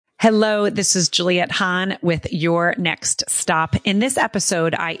Hello, this is Juliette Hahn with Your Next Stop. In this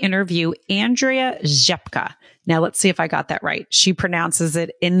episode, I interview Andrea Rzepka. Now, let's see if I got that right. She pronounces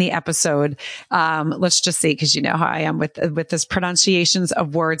it in the episode. Let's just see, because you know how I am with this pronunciations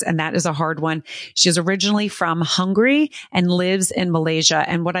of words, and that is a hard one. She is originally from Hungary and lives in Malaysia.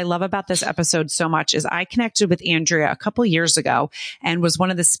 And what I love about this episode so much is I connected with Andrea a couple years ago and was one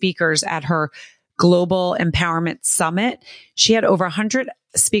of the speakers at her Global Empowerment Summit. She had over 100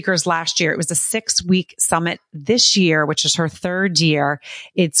 speakers last year. It was a 6-week summit. This year, which is her third year,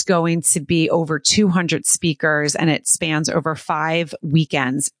 it's going to be over 200 speakers and it spans over 5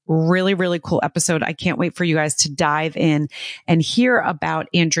 weekends. Really, really cool episode. I can't wait for you guys to dive in and hear about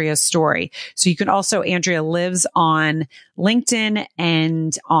Andrea's story. So you can also, Andrea lives on LinkedIn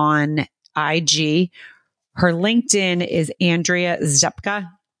and on IG. Her LinkedIn is Andrea Rzepka.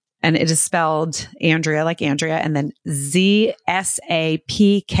 And it is spelled Andrea, like Andrea, and then Zpka.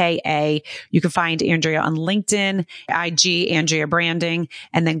 You can find Andrea on LinkedIn, IG, Andrea Branding,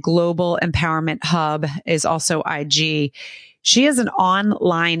 and then Global Empowerment Hub is also IG. She is an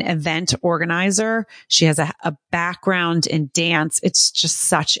online event organizer. She has a background in dance. It's just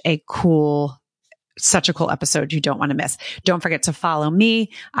such a cool episode you don't want to miss. Don't forget to follow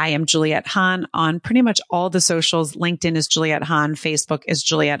me. I am Juliette Hahn on pretty much all the socials. LinkedIn is Juliette Hahn. Facebook is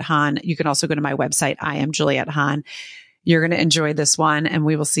Juliette Hahn. You can also go to my website. I am Juliette Hahn. You're going to enjoy this one and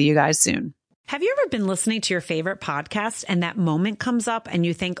we will see you guys soon. Have you ever been listening to your favorite podcast and that moment comes up and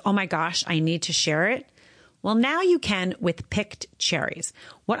you think, oh my gosh, I need to share it? Well, now you can with Picked Cherries.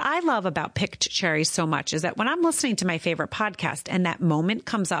 What I love about Picked Cherries so much is that when I'm listening to my favorite podcast and that moment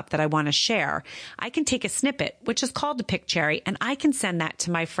comes up that I want to share, I can take a snippet, which is called a Picked Cherry, and I can send that to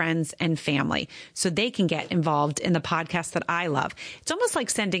my friends and family so they can get involved in the podcast that I love. It's almost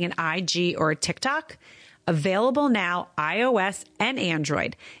like sending an IG or a TikTok. Available now, iOS and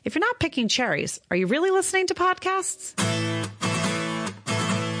Android. If you're not picking cherries, are you really listening to podcasts?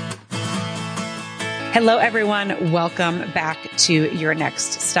 Hello, everyone. Welcome back to Your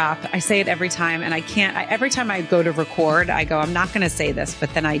Next Stop. I say it every time and every time I go to record, I go, I'm not going to say this,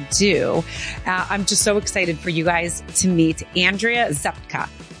 but then I do. I'm just so excited for you guys to meet Andrea Rzepka.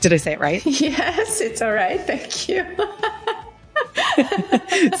 Did I say it right? Yes, it's all right. Thank you.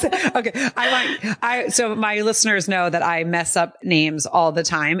 Okay. So my listeners know that I mess up names all the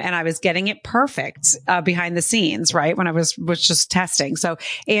time and I was getting it perfect, behind the scenes, right? When I was just testing. So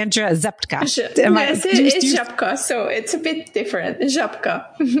Andrea Rzepka. Yes, it's Rzepka. So it's a bit different. Rzepka.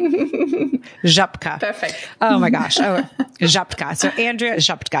 Rzepka. Perfect. Oh my gosh. Oh, Rzepka. So Andrea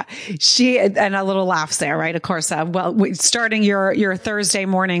Rzepka. And a little laughs there, right? Of course. Starting your Thursday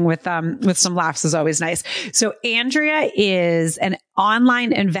morning with some laughs is always nice. So Andrea is an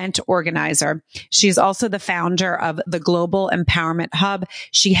online event organizer. She's also the founder of the Global Empowerment Hub.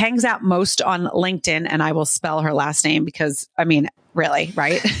 She hangs out most on LinkedIn, and I will spell her last name because, I mean, really,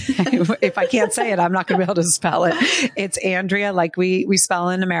 right? If I can't say it, I'm not going to be able to spell it. It's Andrea, like we spell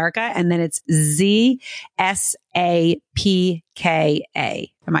in America, and then it's Zpka.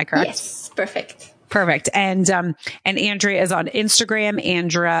 Am I correct? Yes, perfect. Perfect. And Andrea is on Instagram,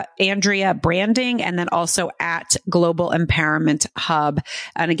 Andrea Branding, and then also at Global Empowerment Hub.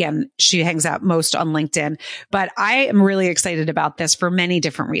 And again, she hangs out most on LinkedIn, but I am really excited about this for many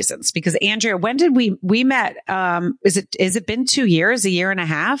different reasons because Andrea, when did we met? Is it been 2 years, a year and a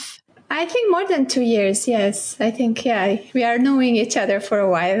half? I think more than 2 years. Yes. I think, yeah, we are knowing each other for a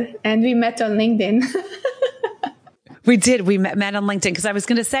while and we met on LinkedIn. We did. We met on LinkedIn because I was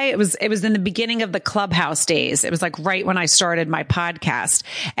going to say it was in the beginning of the Clubhouse days. It was like right when I started my podcast,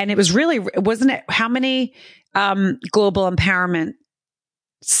 and it was really, wasn't it? How many global empowerment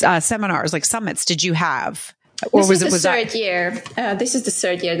seminars, like summits, did you have? Or was the third year? This is the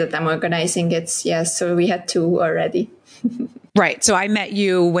third year that I'm organizing it. Yes, so we had 2 already. Right. So I met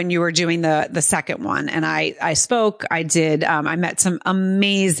you when you were doing the second one, and I spoke, I met some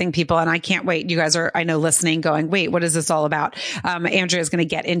amazing people, and I can't wait. You guys are, I know, listening going, wait, what is this all about? Andrea is going to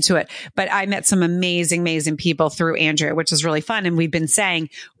get into it, but I met some amazing people through Andrea, which is really fun. And we've been saying,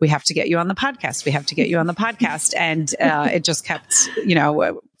 we have to get you on the podcast. We have to get you on the podcast. And, it just kept,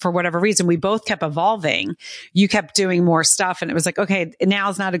 for whatever reason, we both kept evolving. You kept doing more stuff and it was like, okay,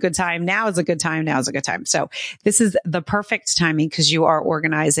 now's not a good time. Now is a good time. Now is a good time. So this is the perfect timing because you are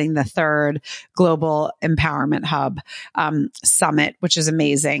organizing the third Global Empowerment Hub Summit, which is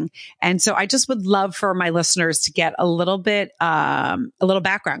amazing. And so I just would love for my listeners to get a little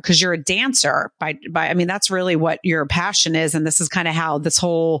background because you're a dancer I mean, that's really what your passion is. And this is kind of how this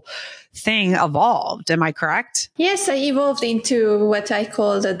whole thing evolved. Am I correct? Yes, I evolved into what I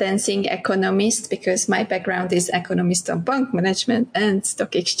call the dancing economist, because my background is economist on bank management and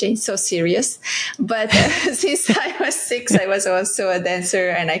stock exchange, so serious. But since I was 6, I was also a dancer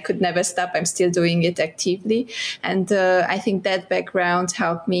and I could never stop. I'm still doing it actively. And I think that background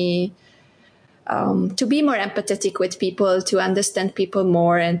helped me to be more empathetic with people, to understand people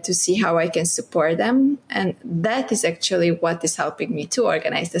more, and to see how I can support them. And that is actually what is helping me to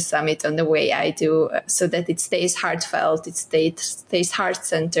organize the summit on the way I do, so that it stays heartfelt, it stays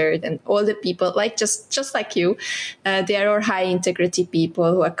heart-centered, and all the people, like just like you, they are all high integrity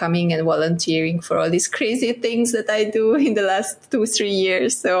people who are coming and volunteering for all these crazy things that I do in the last 2-3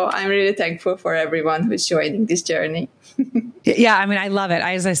 years. So I'm really thankful for everyone who's joining this journey. Yeah. I mean, I love it.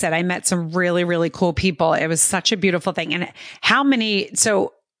 As I said, I met some really, really cool people. It was such a beautiful thing. And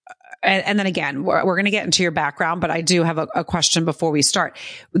and then again, we're going to get into your background, but I do have a question before we start.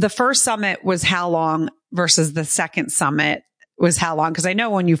 The first summit was how long versus the second summit was how long? Because I know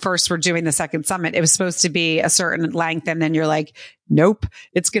when you first were doing the second summit, it was supposed to be a certain length. And then you're like, nope,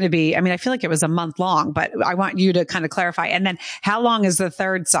 it's going to be, I feel like it was a month long, but I want you to kind of clarify. And then how long is the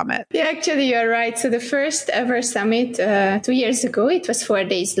third summit? Yeah, actually, you're right. So the first ever summit 2 years ago, it was 4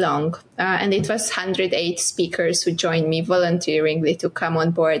 days long. And it was 108 speakers who joined me voluntarily to come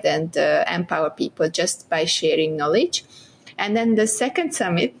on board and empower people just by sharing knowledge. And then the second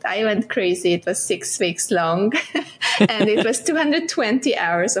summit, I went crazy. It was 6 weeks long and it was 220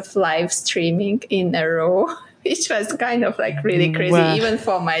 hours of live streaming in a row, which was kind of like really crazy, even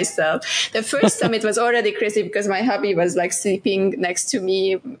for myself. The first summit was already crazy because my hubby was like sleeping next to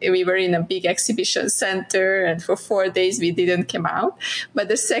me. We were in a big exhibition center and for 4 days we didn't come out. But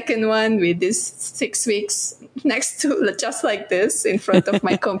the second one with this 6 weeks next to just like this in front of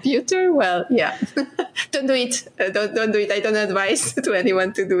my computer. Well, yeah, don't do it. Don't do it. I don't advise to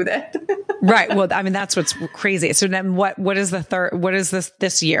anyone to do that. Right. Well, that's what's crazy. So then what is the third, what is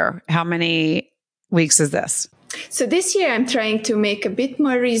this year? How many weeks is this? So this year I'm trying to make a bit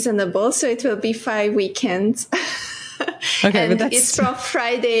more reasonable. So it will be 5 weekends. Okay, and it's from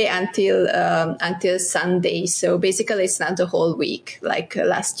Friday until Sunday. So basically it's not the whole week like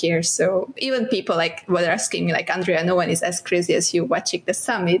last year. So even people like were asking me like, Andrea, no one is as crazy as you watching the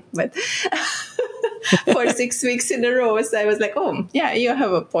summit, but for 6 weeks in a row. So I was like, oh yeah, you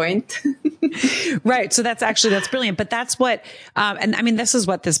have a point. Right. So that's brilliant. But that's what, this is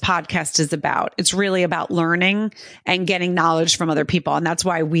what this podcast is about. It's really about learning and getting knowledge from other people. And that's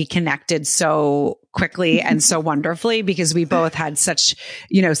why we connected so quickly and so wonderfully, because we both had such,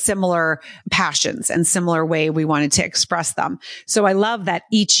 similar passions and similar way we wanted to express them. So I love that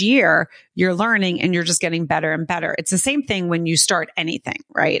each year you're learning and you're just getting better and better. It's the same thing when you start anything,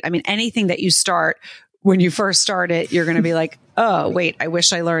 right? Anything that you start, when you first start it, you're going to be like, oh, wait, I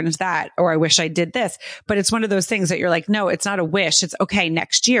wish I learned that, or I wish I did this. But it's one of those things that you're like, no, it's not a wish. It's okay.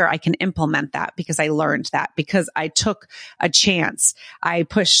 Next year I can implement that because I learned that, because I took a chance. I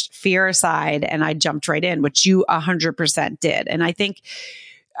pushed fear aside and I jumped right in, which you 100% did. And I think,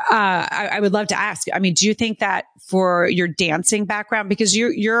 I would love to ask, do you think that for your dancing background, because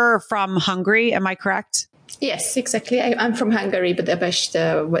you're from Hungary, am I correct? Yes, exactly. I'm from Hungary. Budapest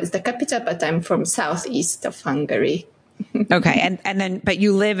was the capital, but I'm from southeast of Hungary. Okay. But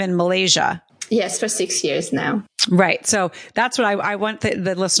you live in Malaysia. Yes, for 6 years now. Right. So that's what I want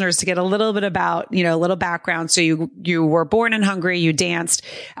the listeners to get a little bit about, a little background. So you were born in Hungary, you danced,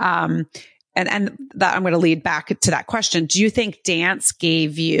 and that I'm going to lead back to that question. Do you think dance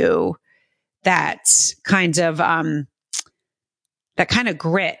gave you that kind of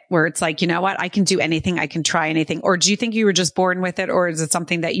grit where it's like, you know what, I can do anything, I can try anything? Or do you think you were just born with it? Or is it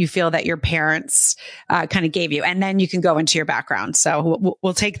something that you feel that your parents kind of gave you? And then you can go into your background. So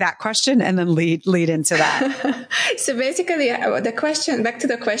we'll take that question and then lead into that. So basically the question, back to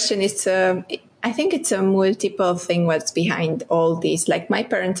the question, is I think it's a multiple thing what's behind all these. Like my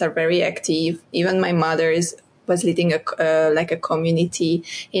parents are very active. Even my mother was leading a community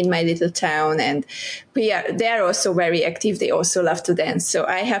in my little town, and they are also very active. They also love to dance. So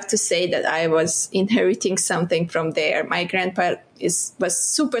I have to say that I was inheriting something from there. My grandpa was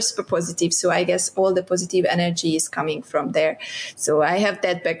super, super positive. So I guess all the positive energy is coming from there. So I have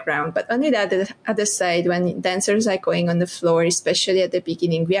that background. But on the other side, when dancers are going on the floor, especially at the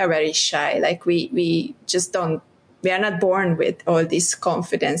beginning, we are very shy. Like we just don't. We are not born with all this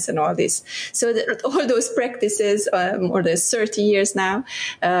confidence and all this. So all those practices, more than 30 years now,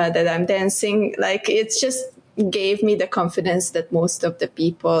 that I'm dancing, like it's just gave me the confidence that most of the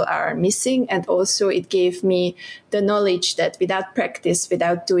people are missing. And also it gave me the knowledge that without practice,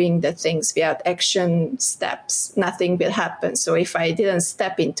 without doing the things, without action steps, nothing will happen. So if I didn't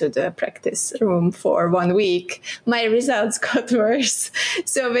step into the practice room for 1 week, my results got worse.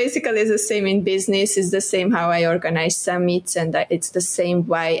 So basically it's the same in business. It's the same how I organize summits, and it's the same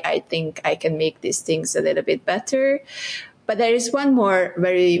why I think I can make these things a little bit better. But there is one more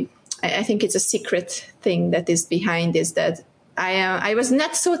I think it's a secret thing that is behind is that I was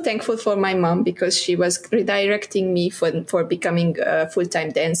not so thankful for my mom, because she was redirecting me for becoming a full-time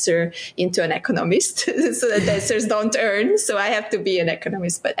dancer into an economist. So that dancers don't earn. So I have to be an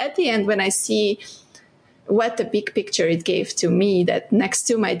economist. But at the end, when I see what the big picture it gave to me, that next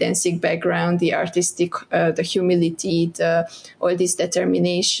to my dancing background, the artistic, the humility, all this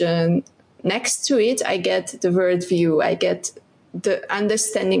determination, next to it, I get the worldview. I get the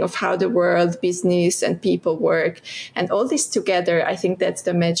understanding of how the world, business, and people work, and all this together. I think that's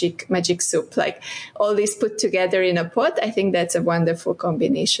the magic soup. Like all this put together in a pot. I think that's a wonderful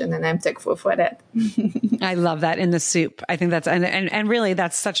combination, and I'm thankful for that. I love that, in the soup. I think that's, and really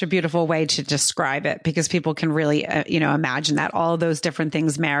that's such a beautiful way to describe it, because people can really, imagine that all those different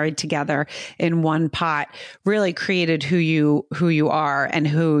things married together in one pot really created who you are and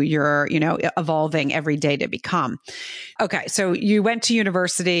who you're, evolving every day to become. Okay. So you went to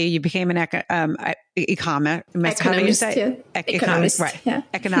university, you became an economist. How do you say? Yeah. Economist, right? Yeah.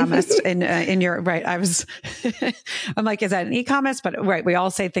 Economist. in your right. I'm like, is that an economist? But right, we all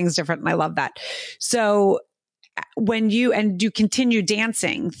say things different, and I love that. So when you continue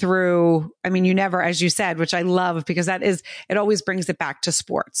dancing through, you never, as you said, which I love, because it always brings it back to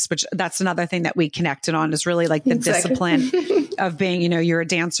sports, which that's another thing that we connected on, is really like the discipline of being, you're a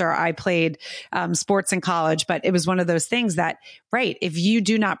dancer. I played sports in college, but it was one of those things that, right, if you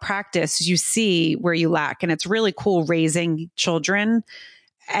do not practice, you see where you lack. And it's really cool raising children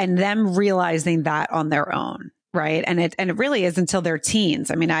and them realizing that on their own. Right. And it really is until they're teens.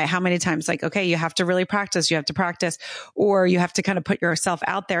 How many times, like, okay, you have to really practice, or you have to kind of put yourself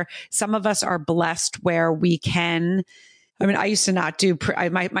out there. Some of us are blessed where we can, I used to not do,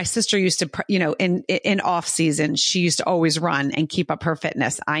 my sister used to, in off season, she used to always run and keep up her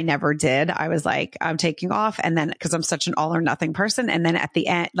fitness. I never did. I was like, I'm taking off. And then, cause I'm such an all or nothing person. And then at the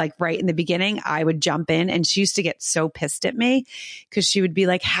end, like right in the beginning, I would jump in, and she used to get so pissed at me, cause she would be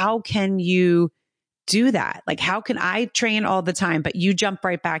like, how can you do that? Like, how can I train all the time, but you jump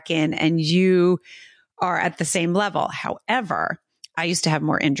right back in and you are at the same level? However, I used to have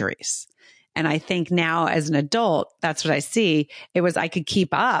more injuries. And I think now as an adult, that's what I see. It was, I could keep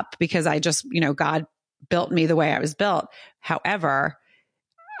up because I just, God built me the way I was built. However,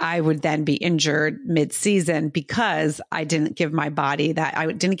 I would then be injured mid-season because I didn't give my body that, I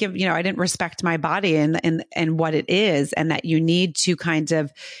didn't respect my body and what it is, and that you need to kind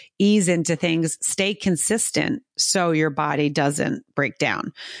of ease into things, stay consistent so your body doesn't break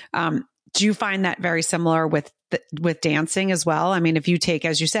down. Do you find that very similar with dancing as well? If you take,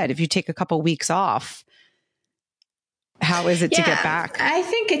 as you said, if you take a couple weeks off, how is it to get back? I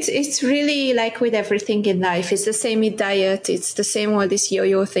think it's really like with everything in life. It's the same with diet. It's the same all this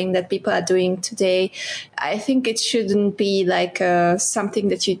yo-yo thing that people are doing today. I think it shouldn't be like something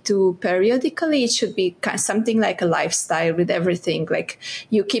that you do periodically. It should be something like a lifestyle with everything. Like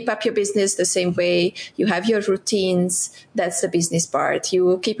you keep up your business the same way. You have your routines. That's the business part.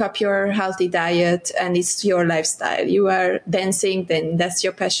 You keep up your healthy diet, and it's your lifestyle. You are dancing, then that's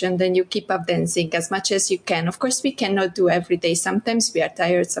your passion. Then you keep up dancing as much as you can. Of course, we cannot do every day. Sometimes we are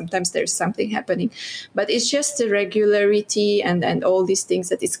tired. Sometimes there's something happening, but it's just the regularity and all these things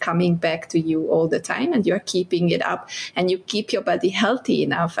that is coming back to you all the time, and you're keeping it up, and you keep your body healthy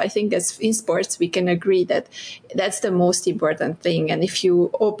enough. I think as in sports, we can agree that that's the most important thing. And if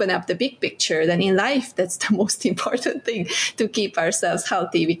you open up the big picture, then in life, that's the most important thing, to keep ourselves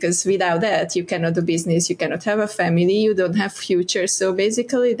healthy, because without that, you cannot do business, you cannot have a family, you don't have future. So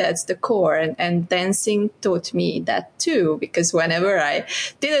basically that's the core. And dancing taught me that too, because whenever I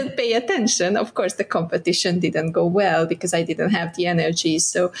didn't pay attention, of course, the competition didn't go well because I didn't have the energy.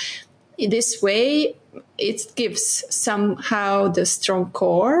 So in this way, it gives somehow the strong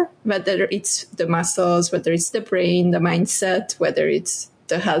core, whether it's the muscles, whether it's the brain, the mindset, whether it's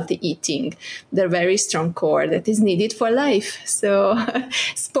the healthy eating, the very strong core that is needed for life. So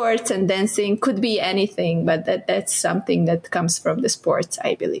sports and dancing could be anything, but that's something that comes from the sports,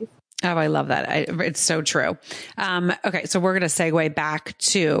 I believe. Oh, I love that. It's so true. Okay. So we're going to segue back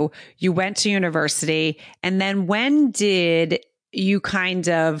to, you went to university, and then when did you kind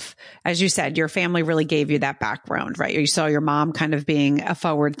of, as you said, your family really gave you that background, right? You saw your mom kind of being a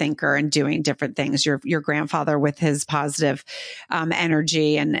forward thinker and doing different things. Your grandfather with his positive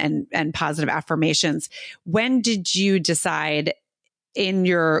energy and positive affirmations. When did you decide in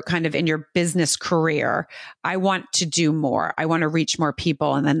your business career, I want to do more. I want to reach more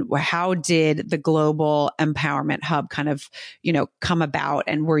people. And then how did the Global Empowerment Hub kind of, come about?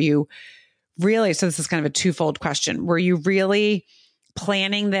 And were you really, so this is kind of a twofold question. Were you really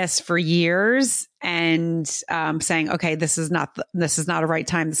planning this for years and saying, okay, this is not a right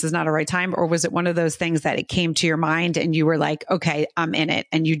time. This is not a right time. Or was it one of those things that it came to your mind and you were like, okay, I'm in it.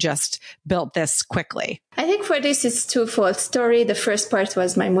 And you just built this quickly? I think for this, it's twofold story. The first part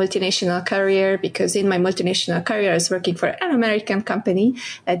was my multinational career, because in my multinational career, I was working for an American company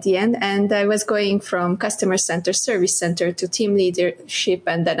at the end, and I was going from customer center, service center to team leadership.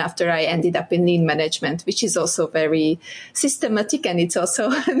 And then after I ended up in lean management, which is also very systematic, and it's also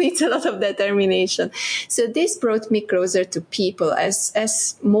needs a lot of determination. So this brought me closer to people.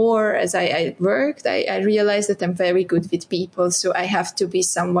 As more as I worked, I realized that I'm very good with people. So I have to be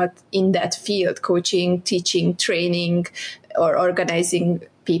somewhat in that field, coaching, teaching, training, or organizing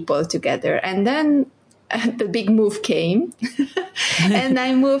people together. And then the big move came and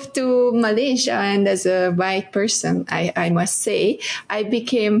I moved to Malaysia. And as a white person, I must say, I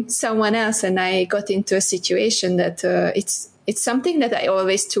became someone else, and I got into a situation that it's something that I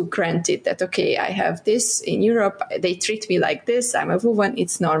always took granted, that, okay, I have this in Europe. They treat me like this. I'm a woman.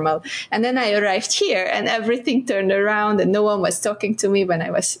 It's normal. And then I arrived here and everything turned around, and no one was talking to me when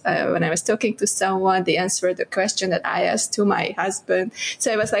I was talking to someone. They answered the question that I asked to my husband.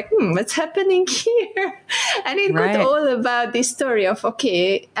 So I was like, what's happening here? And it got all about this story of,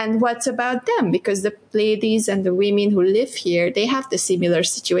 okay, and what's about them? Because the ladies and the women who live here, they have the similar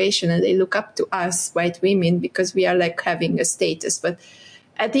situation, and they look up to us white women because we are like having a status. But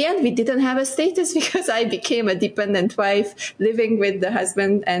at the end, we didn't have a status because I became a dependent wife living with the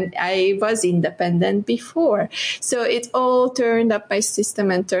husband, and I was independent before. So it all turned up my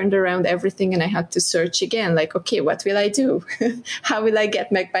system and turned around everything. And I had to search again, like, okay, what will I do? How will I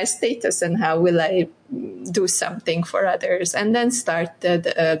get back my status? And how will I do something for others? And then started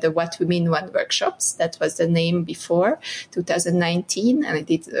the What Women Want workshops. That was the name before 2019. And I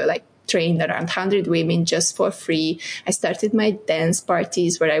did trained around 100 women just for free. I started my dance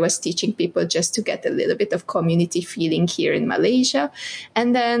parties where I was teaching people just to get a little bit of community feeling here in Malaysia.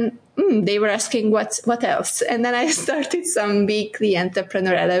 And then they were asking what else? And then I started some weekly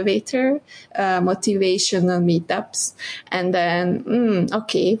entrepreneur elevator, motivational meetups. And then,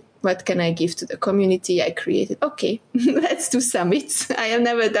 okay, what can I give to the community? I created, okay, let's do summits. I have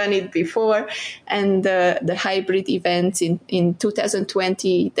never done it before. And the hybrid events in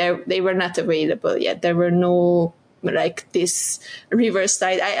 2020, they were not available yet. There were no like this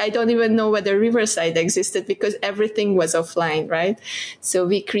Riverside. I don't even know whether Riverside existed because everything was offline, right? So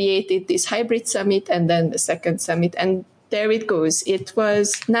we created this hybrid summit and then the second summit. And there it goes. It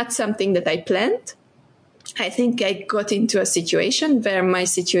was not something that I planned. I think I got into a situation where my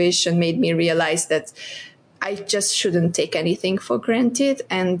situation made me realize that I just shouldn't take anything for granted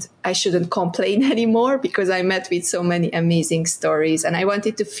and I shouldn't complain anymore, because I met with so many amazing stories and I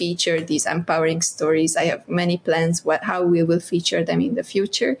wanted to feature these empowering stories. I have many plans how we will feature them in the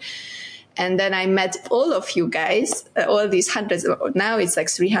future. And then I met all of you guys, all these hundreds. Now it's like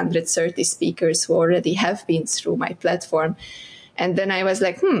 330 speakers who already have been through my platform. And then I was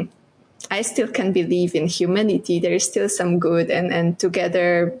like, I still can believe in humanity. There is still some good, and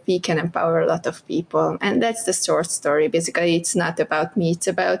together we can empower a lot of people. And that's the short story. Basically, it's not about me. It's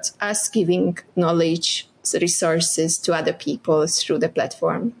about us giving knowledge, resources to other people through the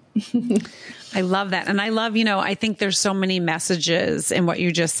platform. I love that. And I love, I think there's so many messages in what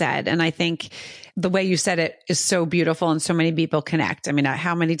you just said. And I think the way you said it is so beautiful and so many people connect. I mean,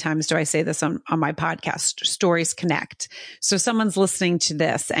 how many times do I say this on my podcast? Stories connect. So someone's listening to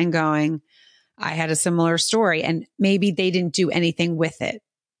this and going, I had a similar story, and maybe they didn't do anything with it,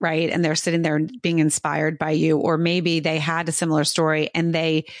 right? And they're sitting there being inspired by you, or maybe they had a similar story and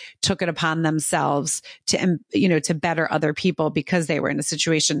they took it upon themselves to, to better other people because they were in a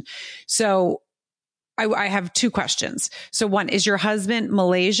situation. So I have two questions. So one, is your husband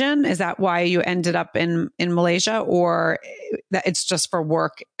Malaysian? Is that why you ended up in Malaysia, or that it's just for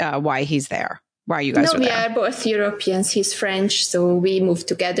work, why he's there? Why you guys are there? No, we are both Europeans. He's French, so we moved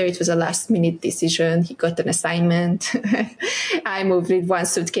together. It was a last-minute decision. He got an assignment. I moved with one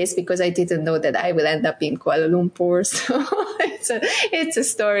suitcase because I didn't know that I will end up in Kuala Lumpur. So it's a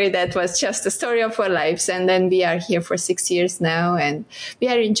story that was just a story of our lives. And then we are here for 6 years now, and we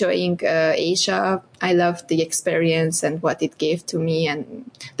are enjoying Asia. I love the experience and what it gave to me, and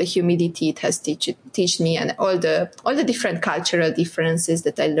the humility it has teach me, and all the different cultural differences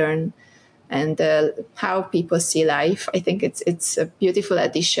that I learn, and how people see life. I think it's a beautiful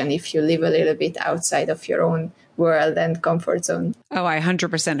addition if you live a little bit outside of your own world and comfort zone. Oh, I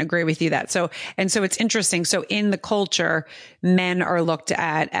 100% agree with you that. So it's interesting. So in the culture, men are looked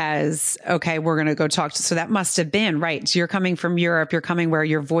at as, okay, we're going to go talk to, so that must have been right. So you're coming from Europe, you're coming where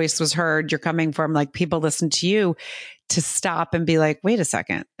your voice was heard. You're coming from like people listen to you, to stop and be like, wait a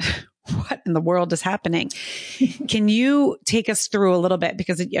second. What in the world is happening? Can you take us through a little bit?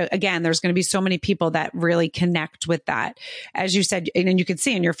 Because again, there's going to be so many people that really connect with that. As you said, and you could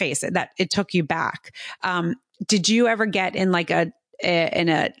see in your face that it took you back. Did you ever get in like a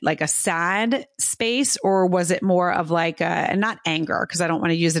sad space, or was it more of like and not anger, because I don't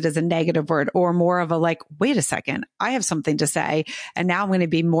want to use it as a negative word, or more of a like, wait a second, I have something to say and now I'm going to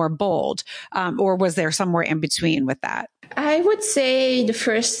be more bold? Or was there somewhere in between with that? I would say the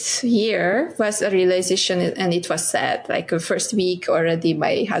first year was a realization, and it was sad. Like the first week already,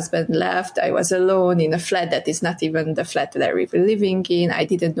 my husband left. I was alone in a flat that is not even the flat that I were living in. I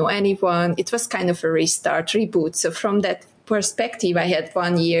didn't know anyone. It was kind of a restart, reboot. So from that perspective, I had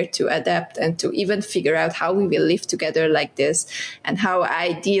 1 year to adapt and to even figure out how we will live together like this, and how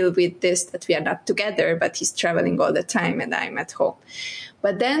I deal with this, that we are not together, but he's traveling all the time and I'm at home.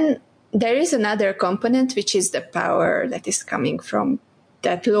 But then there is another component, which is the power that is coming from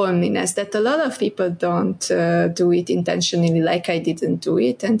that loneliness, that a lot of people don't do it intentionally, like I didn't do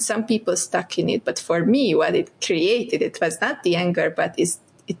it. And some people stuck in it. But for me, what it created, it was not the anger, but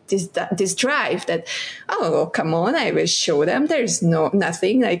it is this drive that, oh, come on, I will show them there's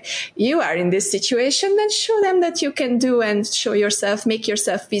nothing. Like, you are in this situation, then show them that you can do, and show yourself, make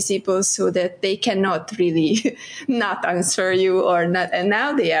yourself visible so that they cannot really not answer you or not. And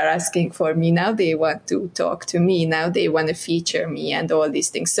now they are asking for me. Now they want to talk to me. Now they want to feature me and all these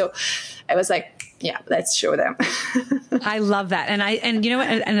things. So I was like, yeah, let's show them. I love that. And you know,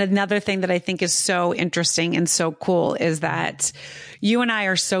 and another thing that I think is so interesting and so cool is that you and I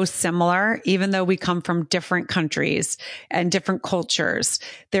are so similar, even though we come from different countries and different cultures.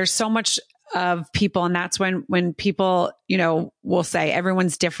 There's so much of people. And that's when people, you know, will say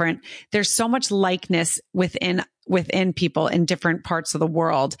everyone's different. There's so much likeness within people in different parts of the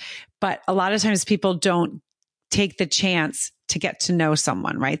world. But a lot of times people don't take the chance to get to know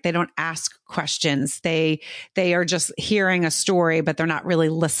someone, right? They don't ask questions. They are just hearing a story, but they're not really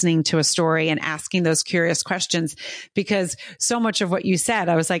listening to a story and asking those curious questions. Because so much of what you said,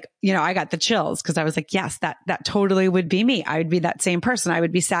 I was like, you know, I got the chills, because I was like, yes, that totally would be me. I would be that same person. I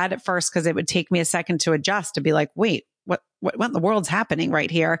would be sad at first because it would take me a second to adjust, to be like, wait, what in the world's happening right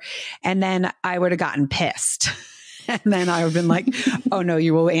here? And then I would have gotten pissed. And then I would have been like, oh no,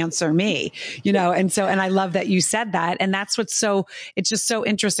 you will answer me, you know? And I love that you said that. And that's it's just so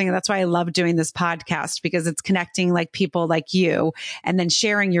interesting. And that's why I love doing this podcast, because it's connecting like people like you, and then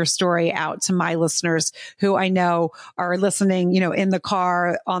sharing your story out to my listeners who I know are listening, you know, in the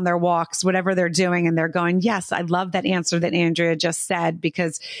car, on their walks, whatever they're doing. And they're going, yes, I love that answer that Andrea just said,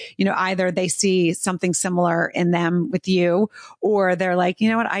 because, you know, either they see something similar in them with you, or they're like, you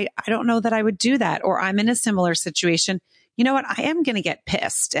know what, I don't know that I would do that, or I'm in a similar situation. You know what? I am going to get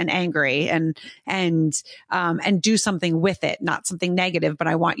pissed and angry and do something with it, not something negative, but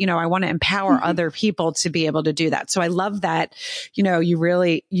I want to empower other people to be able to do that. So I love that, you know,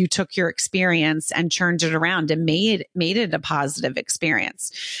 you took your experience and turned it around and made it a positive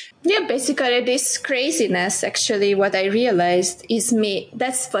experience. Yeah, basically this craziness, actually, what I realized is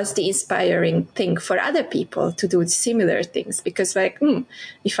that was the inspiring thing for other people to do similar things. Because like,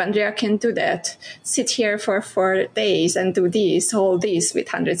 if Andrea can do that, sit here for 4 days and do all this with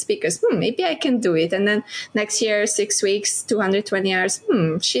 100 speakers, maybe I can do it. And then next year, 6 weeks, 220 hours,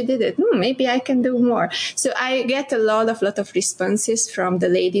 she did it. Maybe I can do more. So I get a lot of responses from the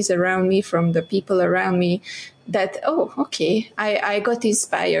ladies around me, from the people around me, that, oh, okay, I got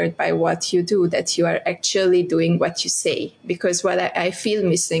inspired by what you do, that you are actually doing what you say. Because what I feel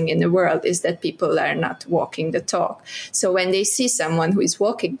missing in the world is that people are not walking the talk. So when they see someone who is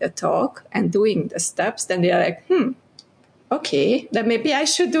walking the talk and doing the steps, then they are like, okay, then maybe I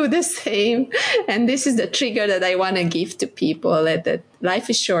should do the same. And this is the trigger that I want to give to people, that life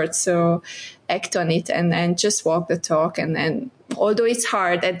is short, so act on it and just walk the talk. And although it's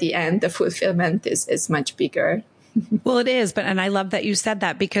hard, at the end, the fulfillment is much bigger. Well, it is. And I love that you said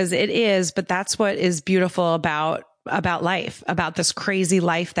that, because it is, but that's what is beautiful about about life, about this crazy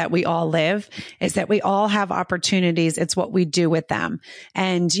life that we all live, is that we all have opportunities. It's what we do with them.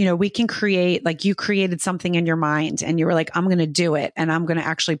 And, we can create, like you created something in your mind and you were like, I'm going to do it and I'm going to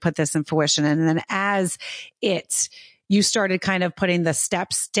actually put this in fruition. And then you started kind of putting the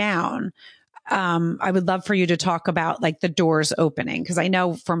steps down. I would love for you to talk about like the doors opening, because I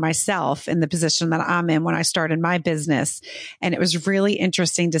know for myself in the position that I'm in when I started my business, and it was really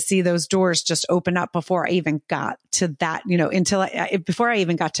interesting to see those doors just open up before I even got to that, before I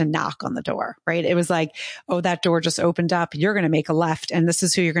even got to knock on the door, right? It was like, oh, that door just opened up. You're going to make a left and this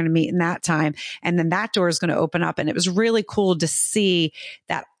is who you're going to meet in that time. And then that door is going to open up. And it was really cool to see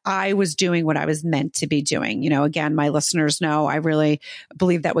that I was doing what I was meant to be doing. Again, my listeners know I really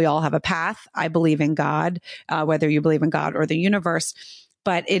believe that we all have a path. I believe in God, whether you believe in God or the universe.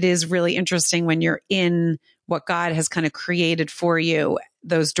 But it is really interesting when you're in what God has kind of created for you,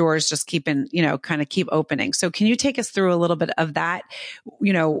 those doors just keep opening. So can you take us through a little bit of that?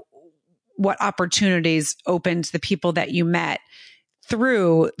 What opportunities opened the people that you met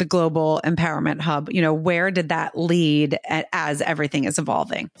through the Global Empowerment Hub? Where did that lead as everything is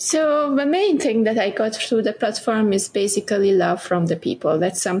evolving? So the main thing that I got through the platform is basically love from the people.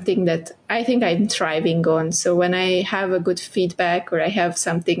 That's something that I think I'm thriving on. So when I have a good feedback or I have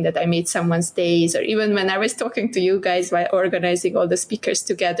something that I made someone's days, or even when I was talking to you guys while organizing all the speakers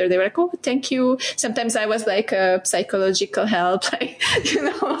together, they were like, oh, thank you. Sometimes I was like a psychological help,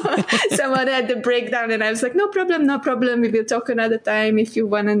 someone had the breakdown and I was like, no problem. We will talk another time if you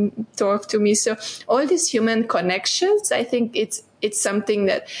want to talk to me. So all these human connections, I think it's something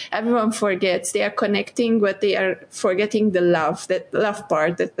that everyone forgets. They are connecting, but they are forgetting the love, that love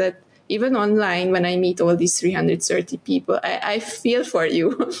part that even online, when I meet all these 330 people, I feel for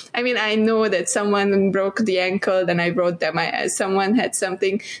you. I mean, I know that someone broke the ankle, then I wrote them. Someone had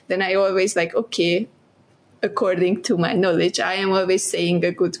something, then I always like, okay, according to my knowledge, I am always saying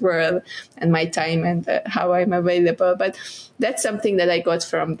a good word and my time and how I'm available. But that's something that I got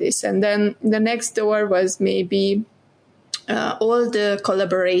from this. And then the next door was maybe all the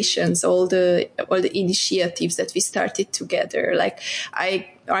collaborations, all the initiatives that we started together. Like I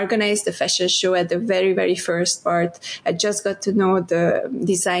organized the fashion show at the very, very first part. I just got to know the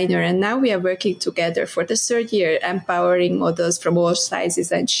designer, and now we are working together for the third year, empowering models from all sizes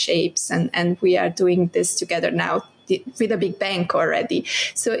and shapes. And we are doing this together now with a big bank already.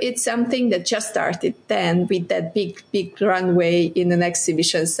 So it's something that just started then with that big runway in an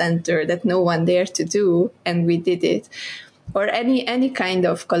exhibition center that no one dared to do. And we did it. Or any kind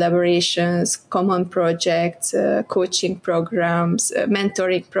of collaborations, common projects, coaching programs,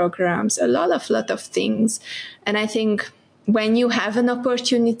 mentoring programs, a lot of things. And I think when you have an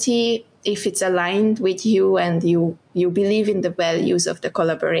opportunity, if it's aligned with you and you believe in the values of the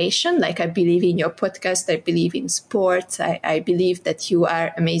collaboration, like I believe in your podcast, I believe in sports, I believe that you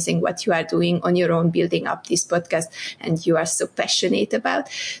are amazing what you are doing on your own, building up this podcast, and you are so passionate about,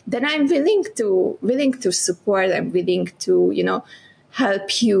 then I'm willing to support, I'm willing to,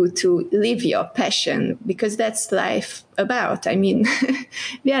 help you to live your passion, because that's life about. I mean,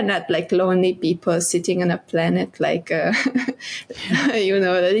 we are not like lonely people sitting on a planet like, the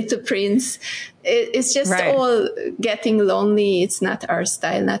little prince. It's just right. All getting lonely. It's not our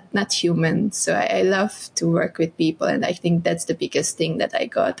style, not human. So I love to work with people. And I think that's the biggest thing that I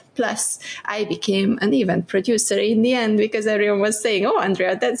got. Plus, I became an event producer in the end because everyone was saying, oh,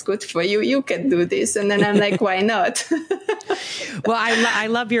 Andrea, that's good for you. You can do this. And then I'm like, why not? Well, I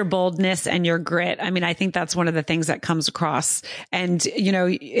love your boldness and your grit. I mean, I think that's one of the things that comes across. And,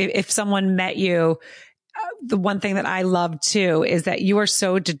 if someone met you, the one thing that I love too is that you are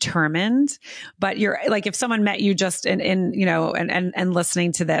so determined, but you're like, if someone met you just in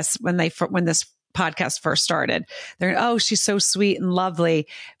listening to this when this podcast first started, they're, oh, she's so sweet and lovely,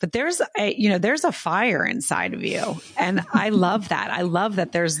 but there's a fire inside of you. And I love that. I love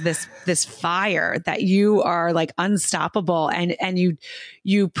that there's this fire that you are like unstoppable, and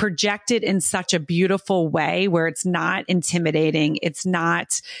you project it in such a beautiful way where it's not intimidating. It's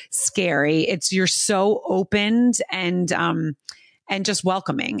not scary. You're so opened and just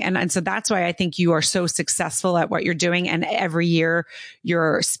welcoming. And so that's why I think you are so successful at what you're doing. And every year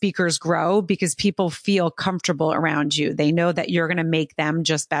your speakers grow because people feel comfortable around you. They know that you're going to make them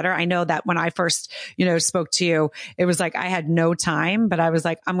just better. I know that when I first, spoke to you, it was like I had no time, but I was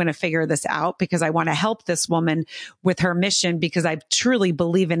like, I'm going to figure this out because I want to help this woman with her mission because I truly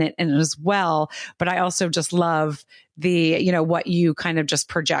believe in it and as well. But I also just love the, what you kind of just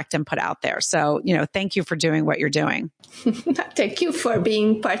project and put out there. So, thank you for doing what you're doing. Thank you for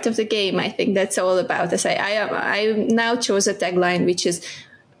being part of the game. I think that's all about this. I now chose a tagline, which is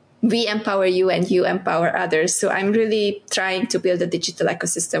we empower you and you empower others. So I'm really trying to build a digital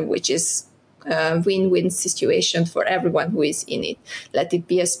ecosystem, which is a win-win situation for everyone who is in it. Let it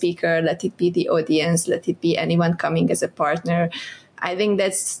be a speaker, let it be the audience, let it be anyone coming as a partner. I think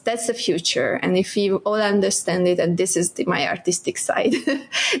that's the future. And if we all understand it, and this is my artistic side,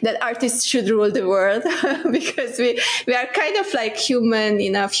 that artists should rule the world because we are kind of like human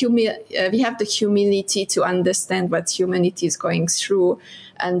enough. We have the humility to understand what humanity is going through.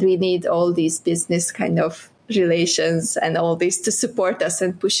 And we need all these business kind of relations and all this to support us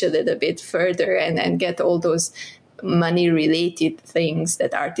and push a little bit further and get all those money related things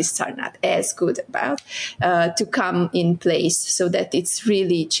that artists are not as good about to come in place so that it's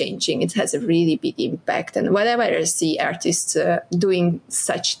really changing. It has a really big impact. And whenever I see artists doing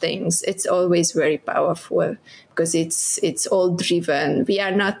such things, it's always very powerful because it's all driven. We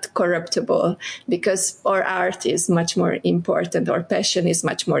are not corruptible because our art is much more important. Our passion is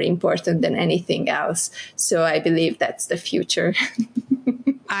much more important than anything else. So I believe that's the future.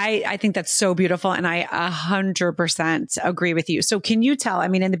 I think that's so beautiful. And I 100% agree with you. So can you tell, I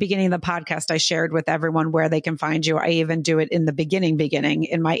mean, in the beginning of the podcast, I shared with everyone where they can find you. I even do it in the beginning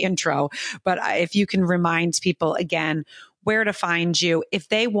in my intro. But if you can remind people again, where to find you. If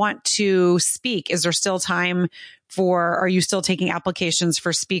they want to speak, is there still time are you still taking applications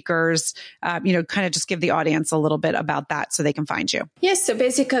for speakers? Kind of just give the audience a little bit about that so they can find you. Yes. So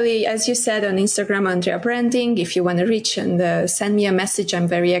basically, as you said, on Instagram, Andrea Branding, if you want to reach and send me a message, I'm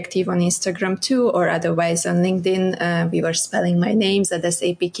very active on Instagram too, or otherwise on LinkedIn. We were spelling my names at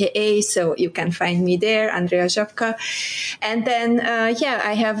SAPKA, so you can find me there, Andrea Żabka. And then,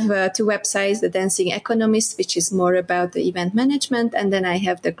 I have 2 websites, The Dancing Economist, which is more about the event management. And then I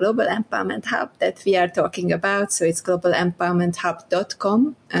have the Global Empowerment Hub that we are talking about. So it's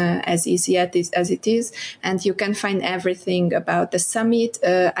globalempowermenthub.com, as easy as it is. And you can find everything about the summit.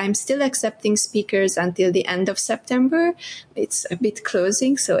 I'm still accepting speakers until the end of September. It's a bit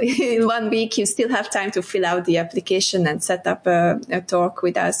closing. So in 1 week, you still have time to fill out the application and set up a talk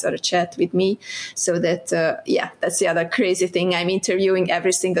with us or a chat with me. So that, that's the other crazy thing. I'm interviewing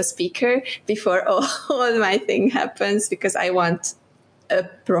every single speaker before all my thing happens because I want a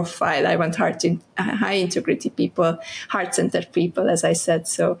profile. I want high integrity people, heart-centered people, as I said.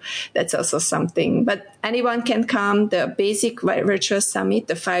 So that's also something. But anyone can come. The basic virtual summit,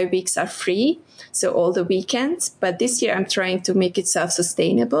 the 5 weeks are free. So all the weekends. But this year I'm trying to make it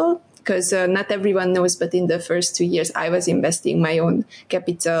self-sustainable because not everyone knows, but in the first 2 years, I was investing my own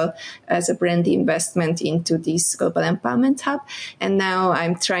capital as a brand investment into this Global Empowerment Hub. And now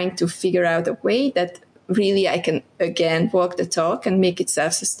I'm trying to figure out a way that really I can, again, walk the talk and make it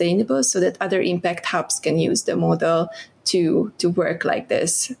self-sustainable so that other impact hubs can use the model to work like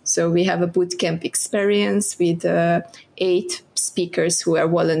this. So we have a bootcamp experience with 8 speakers who are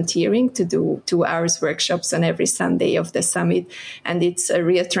volunteering to do 2 hours workshops on every Sunday of the summit. And it's a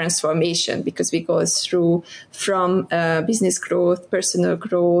real transformation because we go through from business growth, personal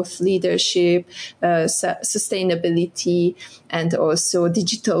growth, leadership, sustainability, and also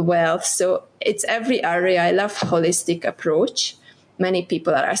digital wealth. So it's every area. I love holistic approach. Many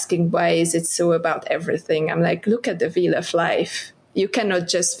people are asking, why is it so about everything? I'm like, look at the wheel of life. You cannot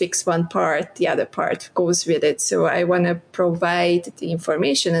just fix one part, the other part goes with it. So I want to provide the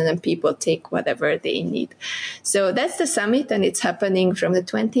information and then people take whatever they need. So that's the summit, and it's happening from the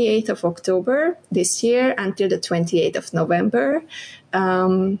 28th of October this year until the 28th of November.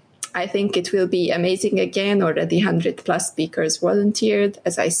 I think it will be amazing again. Already 100 plus speakers volunteered,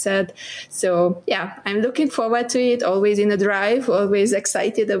 as I said. So I'm looking forward to it, always in a drive, always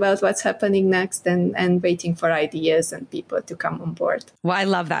excited about what's happening next and waiting for ideas and people to come on board. Well, I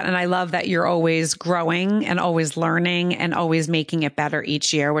love that. And I love that you're always growing and always learning and always making it better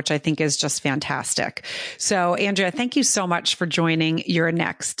each year, which I think is just fantastic. So Andrea, thank you so much for joining Your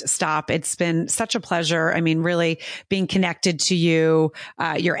Next Stop. It's been such a pleasure. I mean, really being connected to you,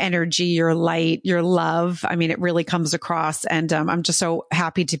 your energy, your light, your love. I mean, it really comes across. And I'm just so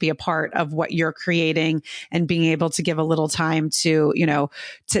happy to be a part of what you're creating and being able to give a little time to,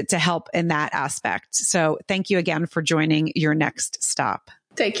 to help in that aspect. So thank you again for joining Your Next Stop.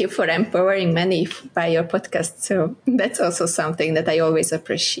 Thank you for empowering many by your podcast. So that's also something that I always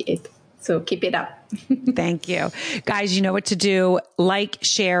appreciate. So keep it up. Thank you. Guys, you know what to do. Like,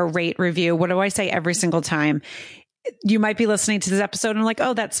 share, rate, review. What do I say every single time? You might be listening to this episode and like,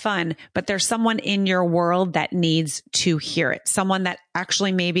 oh, that's fun. But there's someone in your world that needs to hear it. Someone that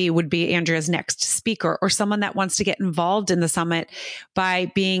actually maybe would be Andrea's next speaker, or someone that wants to get involved in the summit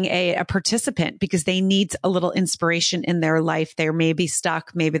by being a participant because they need a little inspiration in their life. They may be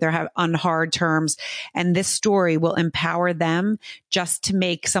stuck. Maybe they're on hard terms. And this story will empower them just to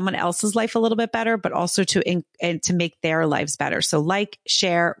make someone else's life a little bit better, but also to make their lives better. So like,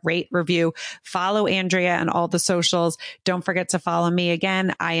 share, rate, review, follow Andrea on all the socials. Don't forget to follow me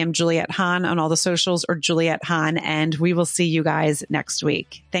again. I am Juliette Hahn on all the socials, or Juliette Hahn, and we will see you guys next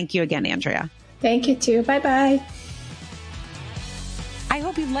week. Thank you again, Andrea. Thank you too. Bye-bye. I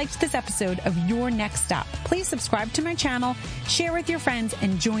hope you liked this episode of Your Next Stop. Please subscribe to my channel, share with your friends,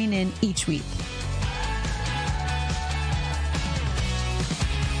 and join in each week.